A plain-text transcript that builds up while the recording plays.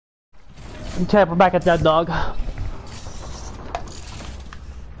Okay, we're back at Dead Dog.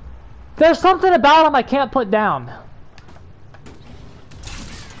 There's something about him I can't put down.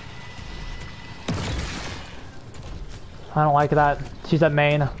 I don't like that. She's at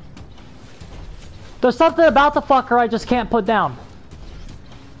main. There's something about the fucker I just can't put down.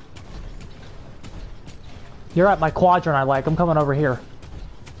 You're at my quadrant I like. I'm coming over here.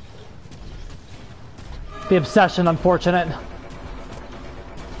 The obsession, unfortunate.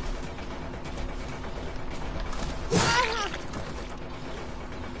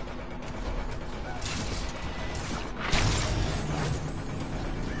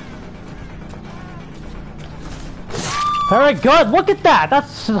 Very good. Look at that.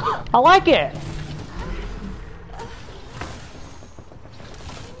 That's... I like it.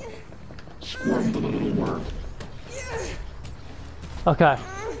 Squirm the little worm. Okay.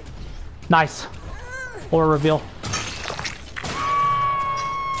 Nice. Or reveal.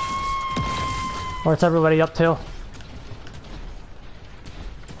 Where's everybody up to?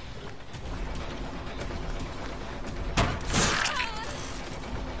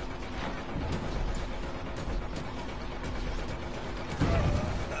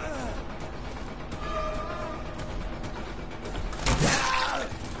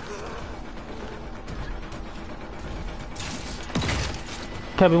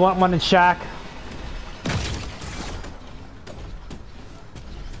 Okay, we want one in Shack.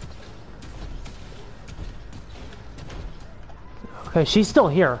 Okay, she's still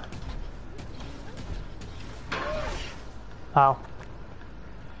here. Oh.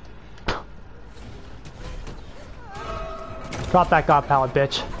 Drop that god pallet,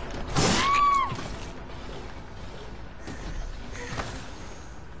 bitch.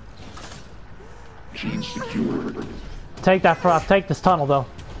 Gene secured. Take that for take this tunnel though.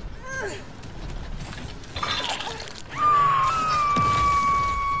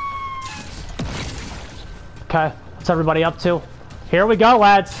 Okay, what's everybody up to? Here we go,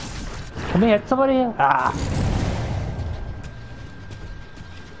 lads. Can we hit somebody? Ah.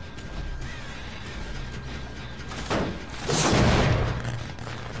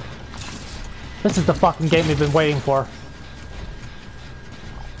 This is the fucking game we've been waiting for.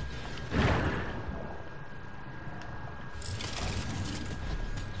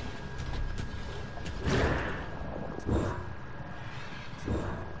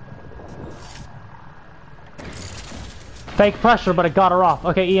 Fake pressure, but it got her off.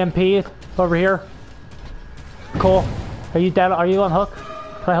 Okay, EMP over here. Cool. Are you dead? Are you on hook?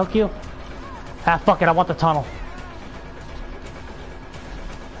 Can I hook you? Ah, fuck it. I want the tunnel.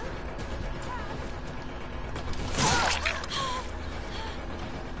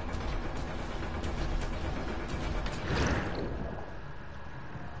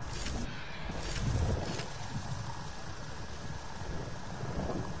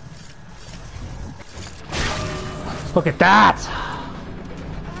 Look at that!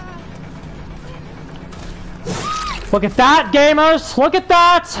 Look at that, gamers! Look at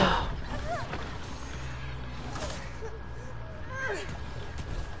that!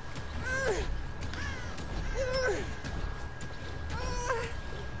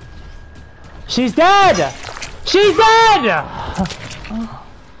 She's dead! She's dead!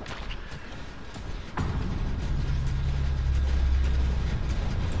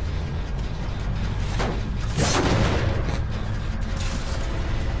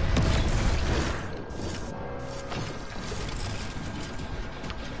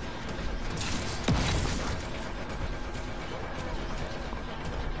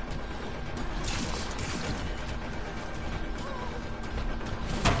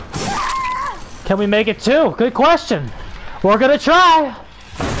 Can we make it two? Good question. We're gonna try.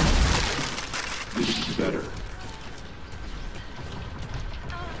 This is better.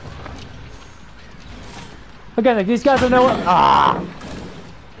 Again, like, these guys don't know what. Ah!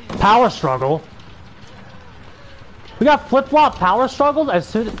 Power struggle. We got flip-flop power struggles as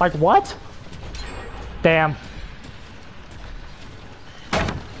soon like what? Damn.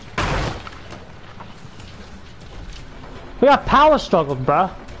 We got power struggles,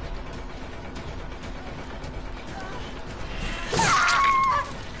 bruh.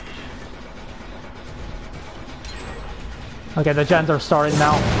 Okay, the gens are starting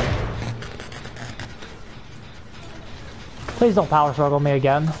now. Please don't power struggle me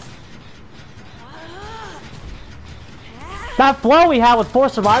again. That flow we had with 4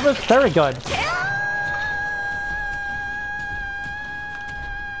 survivors, very good.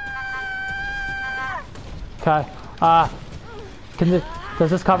 Okay, does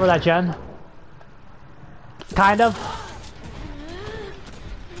this cover that gen? Kind of.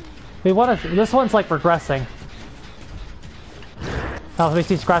 We want to. This one's like regressing. Oh, we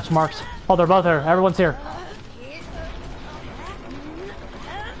see scratch marks. Oh, they're both here. Everyone's here.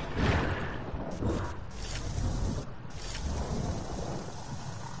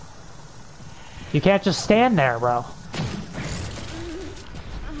 You can't just stand there, bro.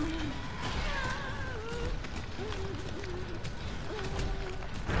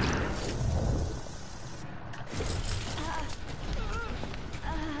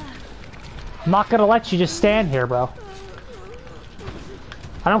 I'm not gonna let you just stand here, bro.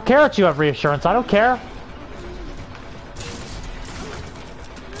 I don't care that you have reassurance. I don't care.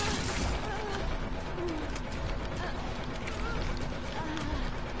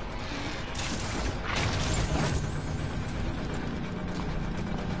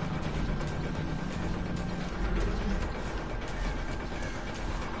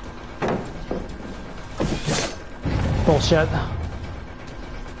 Bullshit.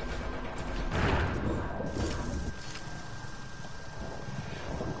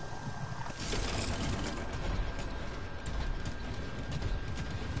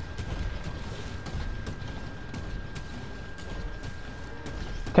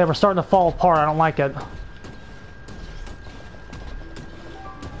 Okay, we're starting to fall apart. I don't like it.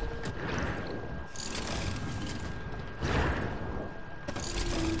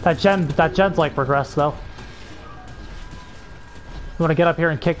 That gen's like progressed though. You want to get up here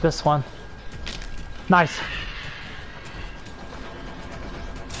and kick this one? Nice.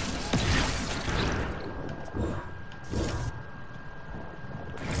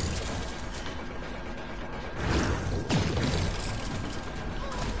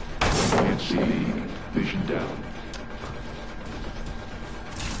 Can't see. Vision down.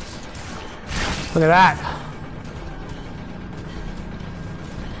 Look at that.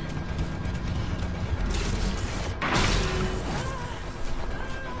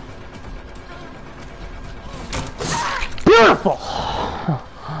 Beautiful!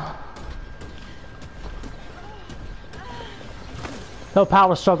 No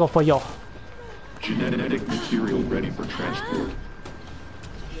power struggle for you. Genetic material ready for transport.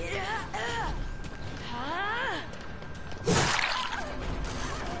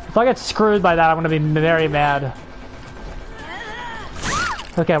 If I get screwed by that, I'm gonna be very mad.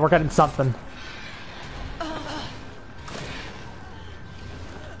 Okay, we're getting something.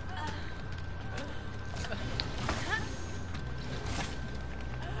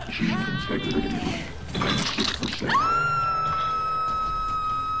 Gene integrity 96%.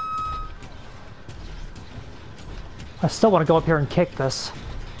 I still want to go up here and kick this.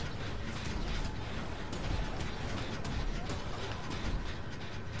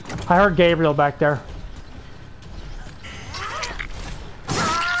 I heard Gabriel back there.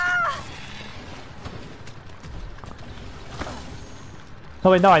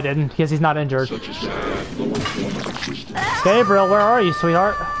 Oh wait, no I didn't, because he's not injured. Such a sad lower form of existence. Gabriel, where are you,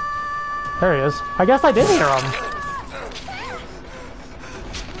 sweetheart? There he is. I guess I did hear him.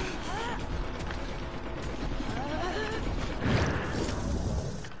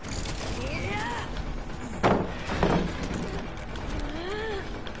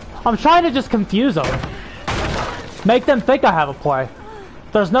 I'm trying to just confuse them. Make them think I have a play.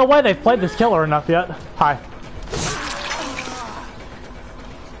 There's no way they've played this killer enough yet. Hi.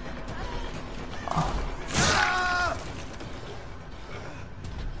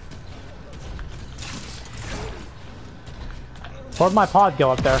 Where'd my pod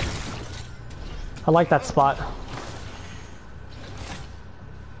go up there? I like that spot.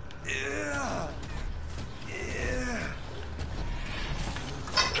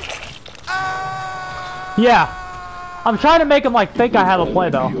 Yeah. I'm trying to make him like think I have a play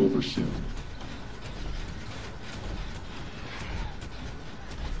though.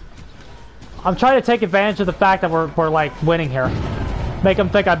 I'm trying to take advantage of the fact that we're like winning here. Make him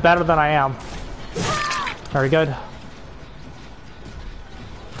think I'm better than I am. Very good.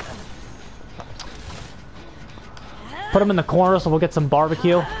 Put him in the corner so we'll get some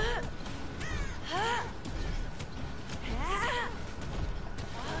barbecue.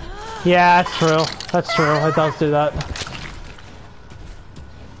 Yeah, that's true. That's true. It does do that.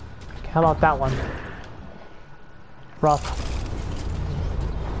 How about that one? Rough.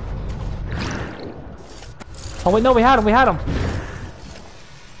 Oh wait, no, we had him. We had him.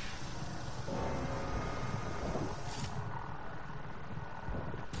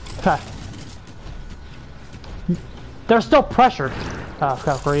 Okay. They're still pressured.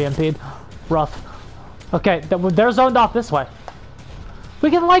 Oh, we're EMP'd. Rough. Okay, they're zoned off this way. We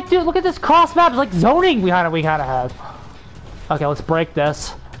can like, dude, look at this cross map. It's like zoning we kinda have. Okay, let's break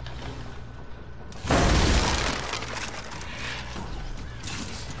this.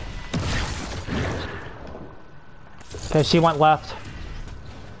 Okay, she went left.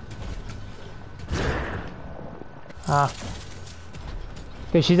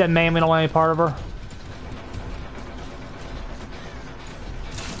 Okay, she's at main, we don't want any part of her.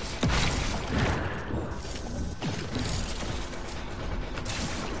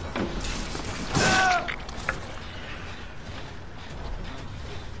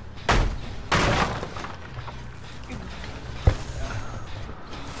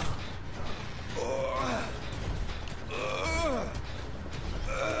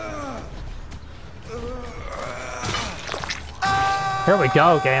 Here we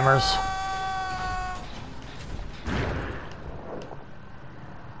go, gamers.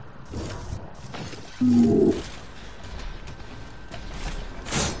 You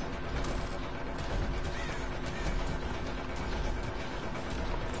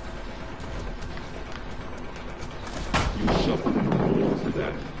suffered an reward for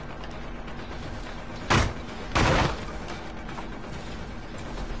that.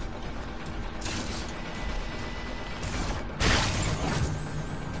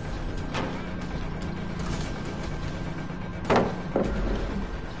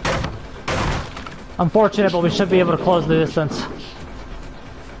 Unfortunate, but we should be able to close the distance.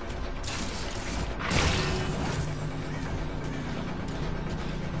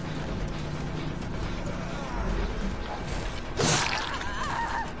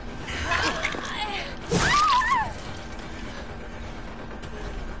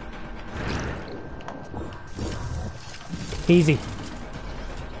 Easy.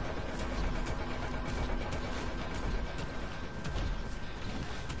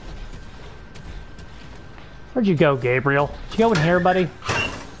 Where'd you go, Gabriel? Did you go in here, buddy?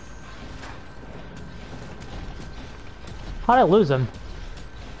 How'd I lose him?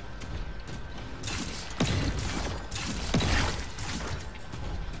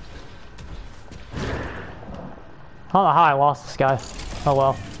 I don't know how I lost this guy. Oh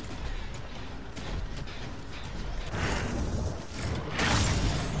well.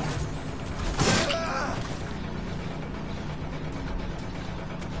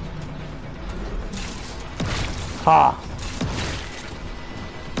 Ah.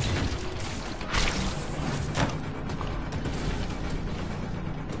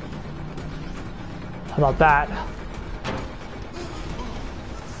 How about that?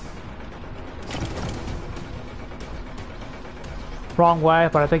 Wrong way,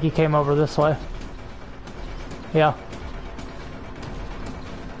 but I think he came over this way. Yeah.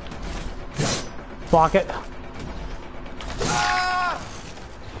 Block it.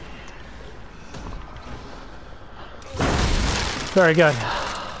 Very good.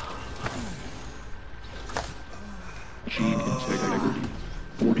 Gene integrity,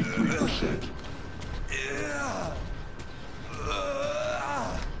 43%.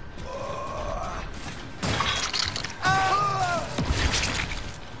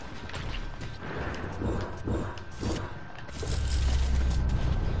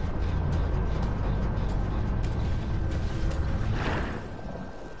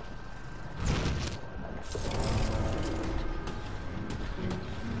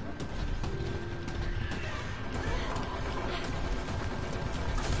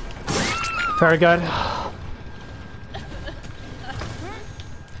 Very good.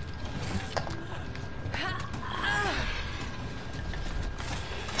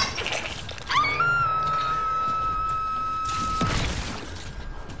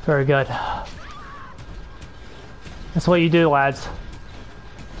 Very good. That's what you do, lads.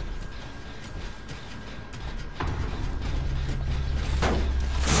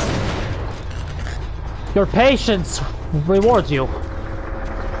 Your patience rewards you.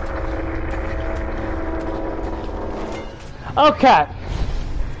 Okay.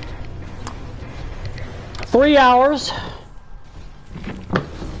 3 hours.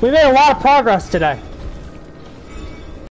 We made a lot of progress today.